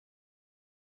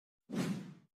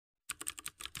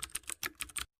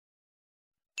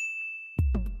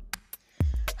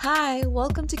Hi,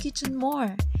 welcome to Kitchen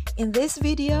More. In this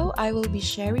video, I will be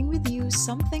sharing with you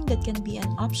something that can be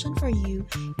an option for you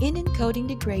in encoding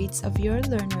the grades of your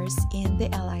learners in the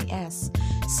LIS.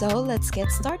 So let's get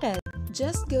started.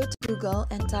 Just go to Google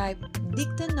and type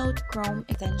Dictanote Chrome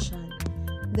extension.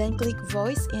 Then click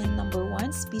Voice in number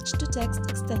 1 speech-to-text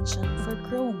extension for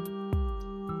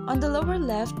Chrome. On the lower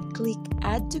left, click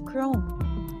Add to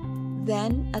Chrome.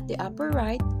 Then at the upper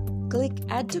right, click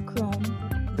Add to Chrome.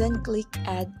 Then click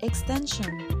Add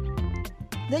Extension.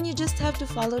 Then you just have to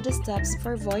follow the steps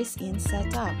for Voice In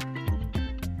setup.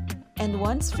 And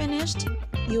once finished,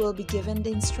 you will be given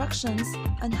the instructions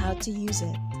on how to use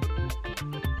it.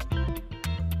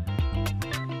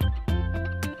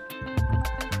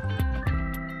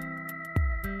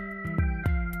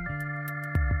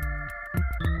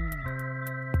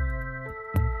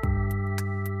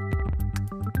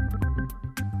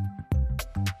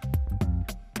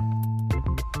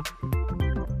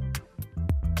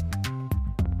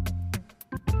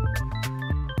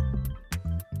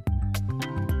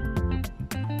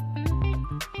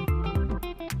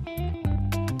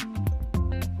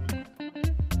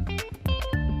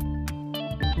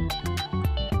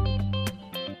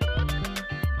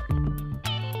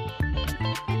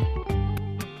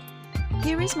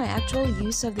 Here is my actual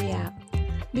use of the app.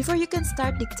 Before you can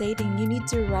start dictating, you need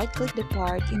to right-click the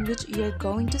part in which you are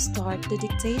going to start the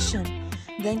dictation.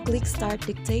 Then click Start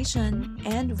Dictation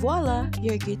and voila,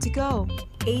 you're good to go.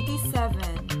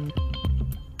 87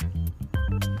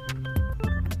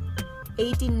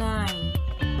 89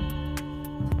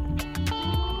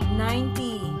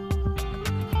 90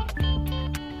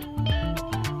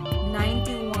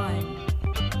 91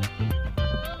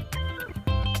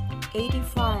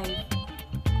 85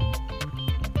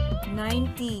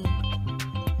 90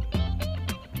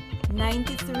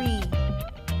 93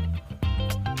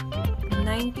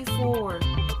 94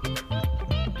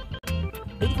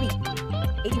 83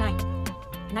 89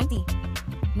 90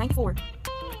 94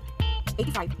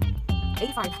 85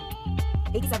 85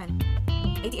 87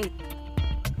 88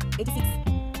 86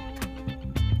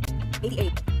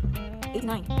 88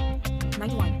 89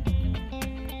 91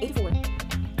 84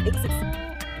 86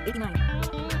 89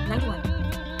 91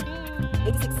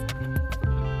 86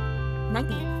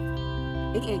 90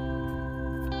 88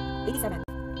 87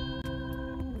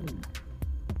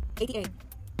 88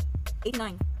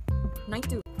 89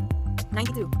 92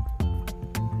 92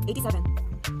 87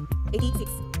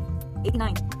 86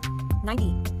 89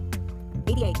 90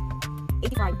 88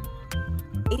 85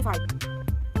 85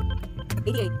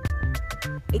 88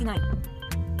 89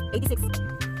 86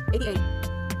 88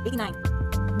 89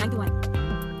 91.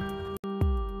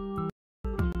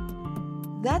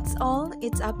 That's all.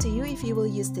 It's up to you if you will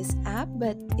use this app,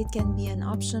 but it can be an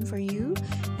option for you.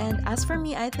 And as for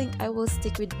me, I think I will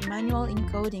stick with manual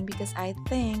encoding because I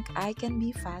think I can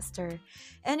be faster.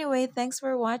 Anyway, thanks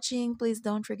for watching. Please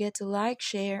don't forget to like,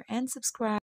 share, and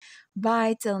subscribe.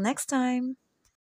 Bye till next time.